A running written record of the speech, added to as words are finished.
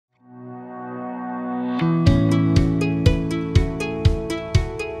Hey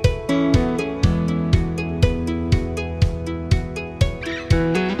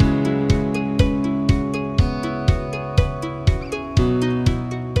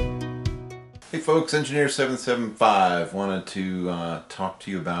folks, Engineer 775 wanted to talk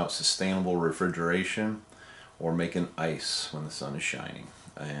to you about sustainable refrigeration or making ice when the sun is shining.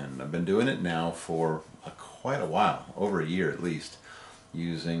 And I've been doing it now for quite a while, over a year at least,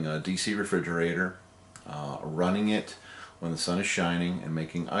 using a DC refrigerator, running it when the sun is shining and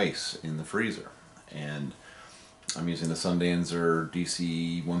making ice in the freezer. And I'm using the Sundancer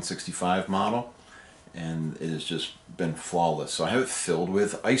DC 165 model, and it has just been flawless. So I have it filled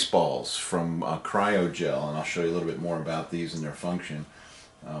with ice balls from Cryo Gel, and I'll show you a little bit more about these and their function.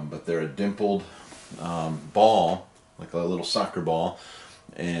 But they're a dimpled ball, like a little soccer ball,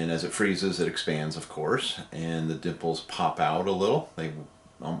 and as it freezes it expands, of course, and the dimples pop out a little. They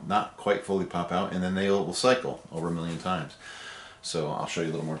not quite fully pop out, and then they will cycle over 1,000,000 times. So I'll show you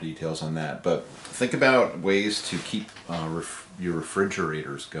a little more details on that. But think about ways to keep your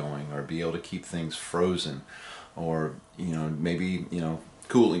refrigerators going, or be able to keep things frozen, or maybe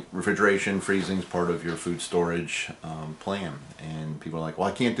cooling. Refrigeration, freezing is part of your food storage plan. And people are like, well,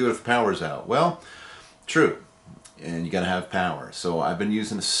 I can't do it if the power's out. Well, true, and you got to have power. So I've been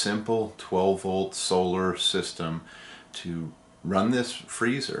using a simple 12-volt solar system to run this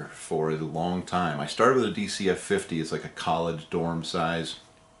freezer for a long time. I started with a DCF 50. It's like a college dorm size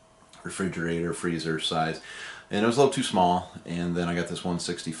refrigerator, freezer size, and it was a little too small. And then I got this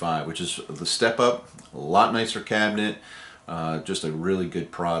 165, which is the step up, a lot nicer cabinet, just a really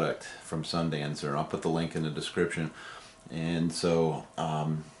good product from Sundancer. I'll put the link in the description. And so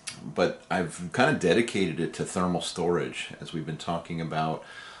but I've kind of dedicated it to thermal storage, as we've been talking about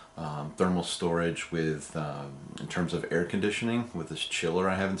thermal storage with in terms of air conditioning with this chiller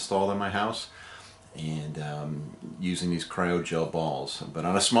I have installed in my house, and using these Cryo Gel balls. But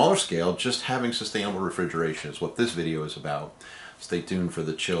on a smaller scale, just having sustainable refrigeration is what this video is about. Stay tuned for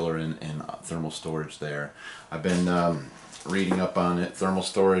the chiller and thermal storage there. I've been reading up on it, thermal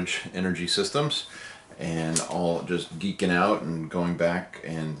storage energy systems, and all just geeking out and going back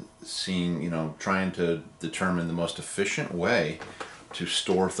and seeing, trying to determine the most efficient way to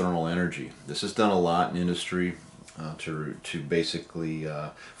store thermal energy. This is done a lot in industry to basically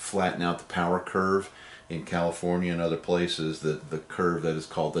flatten out the power curve in California and other places, the curve that is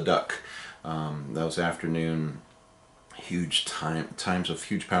called the duck. Those afternoon huge times of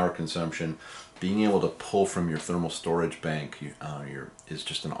huge power consumption, being able to pull from your thermal storage bank is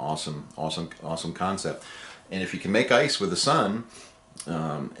just an awesome concept. And if you can make ice with the sun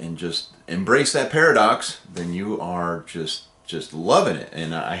and just embrace that paradox, then you are just loving it.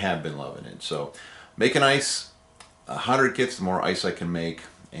 And I have been loving it. So making ice, 100 kits, the more ice I can make,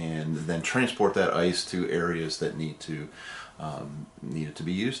 and then transport that ice to areas that need it to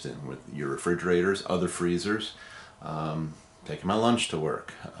be used in, with your refrigerators, other freezers, taking my lunch to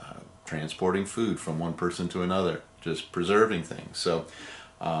work, transporting food from one person to another, just preserving things. So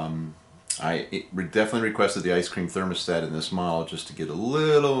I definitely requested the ice cream thermostat in this model just to get a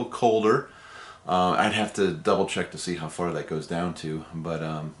little colder. I'd have to double check to see how far that goes down to, but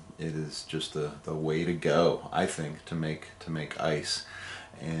it is just the way to go, I think, to make ice.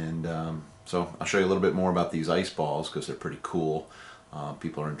 And so I'll show you a little bit more about these ice balls, because they're pretty cool.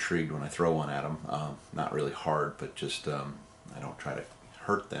 People are intrigued when I throw one at them. Not really hard, but just I don't try to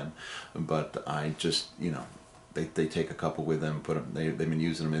hurt them, but I just, they take a couple with them, they've been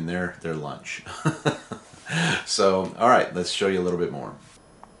using them in their lunch. So all right, let's show you a little bit more.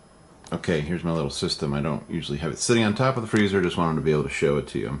 Okay, here's my little system. I don't usually have it sitting on top of the freezer, just wanted to be able to show it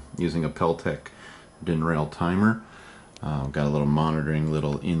to you. I'm using a Peltec DIN rail timer. Got a little monitoring,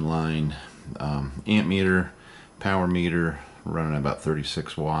 little inline amp meter, power meter, running about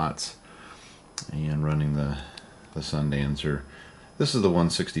 36 watts, and running the Sundancer. This is the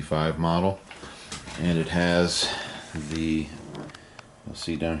 165 model, and it has the, you'll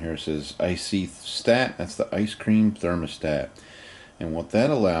see down here it says IC stat. That's the ice cream thermostat. And what that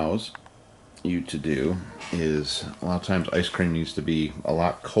allows you to do is, a lot of times ice cream needs to be a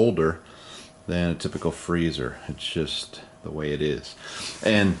lot colder than a typical freezer. It's just the way it is.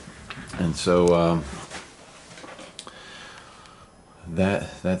 And so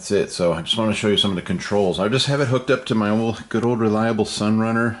that's it. So I just want to show you some of the controls. I just have it hooked up to my good old reliable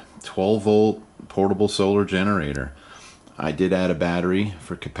Sunrunner 12-volt portable solar generator. I did add a battery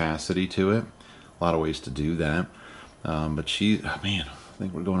for capacity to it. A lot of ways to do that. But man, I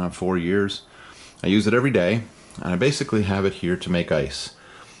think we're going on 4 years. I use it every day, and I basically have it here to make ice,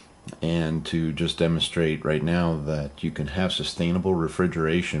 and to just demonstrate right now that you can have sustainable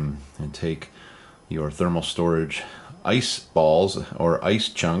refrigeration and take your thermal storage ice balls or ice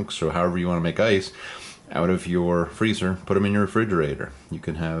chunks, or however you want to make ice, out of your freezer, put them in your refrigerator. You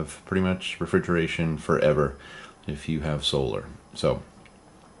can have pretty much refrigeration forever if you have solar. So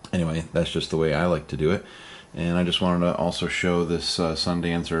anyway, that's just the way I like to do it. And I just wanted to also show this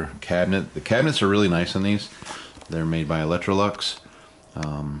Sundancer cabinet. The cabinets are really nice on these. They're made by Electrolux.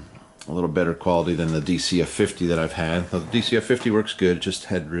 A little better quality than the DCF50 that I've had. The DCF50 works good, it just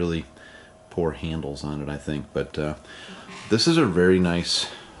had really poor handles on it, I think. But this is a very nice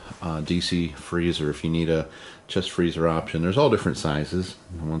DC freezer if you need a chest freezer option. There's all different sizes,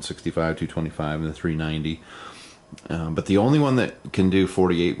 165, 225, and the 390. But the only one that can do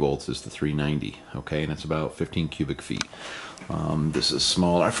 48 volts is the 390, okay, and it's about 15 cubic feet. This is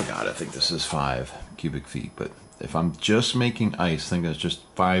smaller. I forgot, I think this is 5 cubic feet, but if I'm just making ice, I think that's just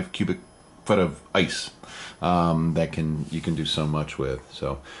 5 cubic foot of ice that you can do so much with.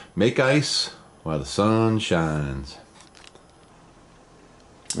 So make ice while the sun shines.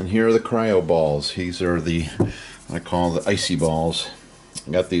 And here are the Cryo Balls. These are I call the icy balls.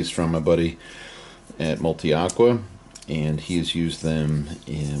 I got these from my buddy at Multi Aqua, and he has used them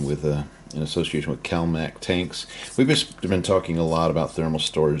in association with CalMac tanks. We've just been talking a lot about thermal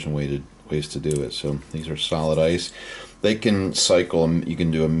storage and ways to do it. So these are solid ice. They can cycle, you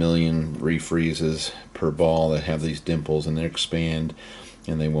can do 1 million refreezes per ball that have these dimples, and they expand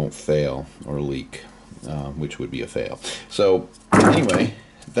and they won't fail or leak, which would be a fail. So anyway,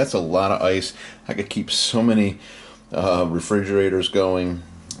 that's a lot of ice. I could keep so many refrigerators going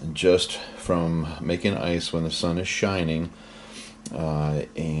just from making ice when the sun is shining.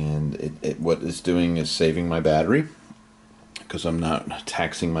 And what it's doing is saving my battery, because I'm not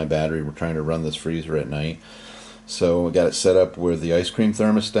taxing my battery. We're trying to run this freezer at night. So I got it set up with the ice cream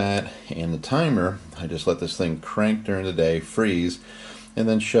thermostat and the timer. I just let this thing crank during the day, freeze, and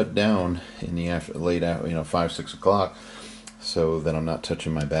then shut down in the late 5, 6 o'clock, so that I'm not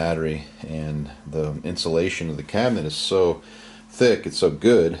touching my battery. And the insulation of the cabinet is so thick, it's so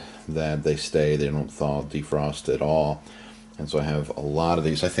good that they don't thaw, defrost at all. And so I have a lot of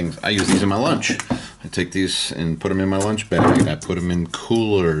these. I use these in my lunch. I take these and put them in my lunch bag. I put them in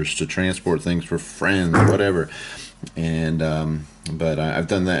coolers to transport things for friends, whatever. And but I've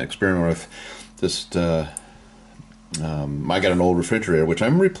done that experiment with just I got an old refrigerator, which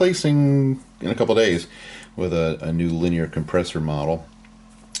I'm replacing in a couple days with a new linear compressor model.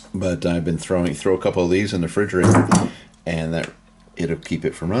 But I've been throw a couple of these in the refrigerator, and it'll keep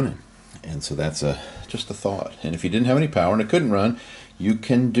it from running. And so that's just a thought. And if you didn't have any power and it couldn't run, you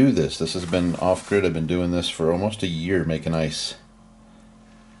can do this. This has been off-grid. I've been doing this for almost a year, making ice.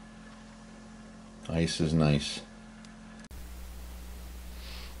 Ice is nice.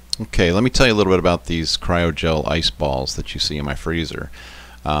 Okay, let me tell you a little bit about these Cryo Gel Ice Balls that you see in my freezer.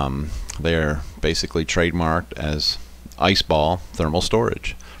 They're basically trademarked as ice ball thermal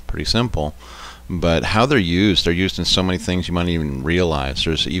storage. Pretty simple. But how they're used in so many things you might not even realize.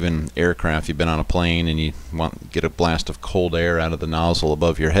 There's even aircraft, you've been on a plane and you get a blast of cold air out of the nozzle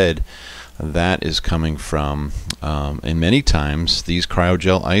above your head. That is coming from, and many times, these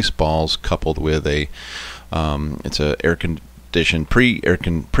Cryogel Ice Balls coupled with it's a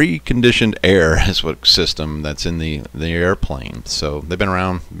pre-conditioned air is what system that's in the airplane. So they've been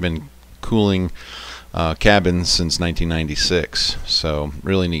around, been cooling cabins since 1996. So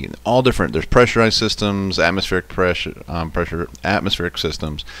really neat. All different. There's pressurized systems, atmospheric atmospheric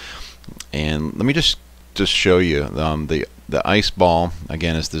systems. And let me just show you the ice ball.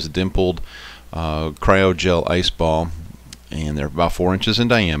 Again, is this dimpled Cryogel Ice Ball, and they're about 4 inches in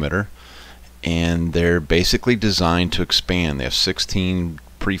diameter, and they're basically designed to expand. They have 16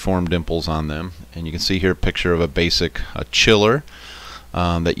 preformed dimples on them, and you can see here a picture of a chiller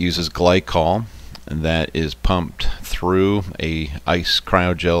that uses glycol, and that is pumped through a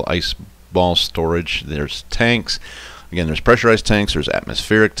Cryogel Ice Ball storage. There's tanks. Again, there's pressurized tanks, there's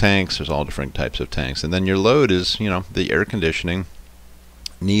atmospheric tanks, there's all different types of tanks. And then your load is, the air conditioning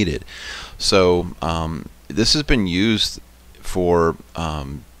needed. So this has been used for,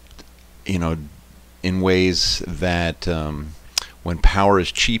 in ways that when power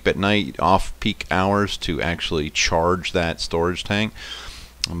is cheap at night, off-peak hours, to actually charge that storage tank.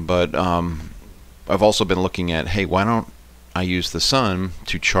 But I've also been looking at, hey, why don't I use the sun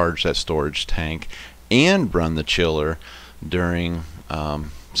to charge that storage tank and run the chiller during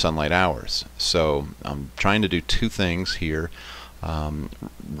sunlight hours? So I'm trying to do two things here.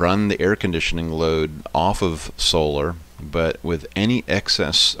 Run the air conditioning load off of solar, but with any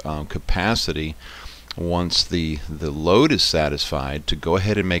excess capacity, once the load is satisfied, to go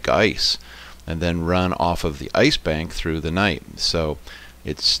ahead and make ice and then run off of the ice bank through the night. So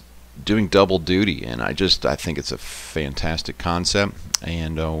it's doing double duty, and I think it's a fantastic concept,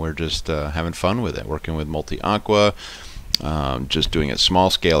 and we're just having fun with it, working with Multi Aqua, just doing it small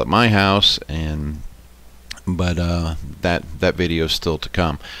scale at my house, and but that video is still to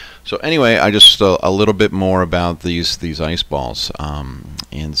come. So anyway, I just a little bit more about these ice balls,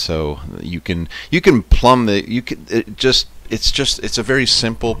 and so you can plumb the it's a very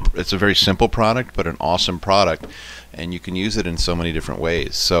simple product, but an awesome product, and you can use it in so many different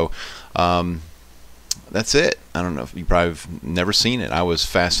ways. So that's it. I don't know if you probably have never seen it. I was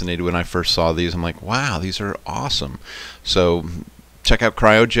fascinated when I first saw these. I'm like, wow, these are awesome. So check out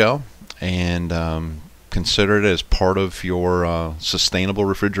Cryo Gel, and consider it as part of your sustainable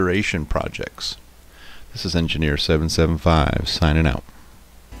refrigeration projects. This is Engineer 775 signing out.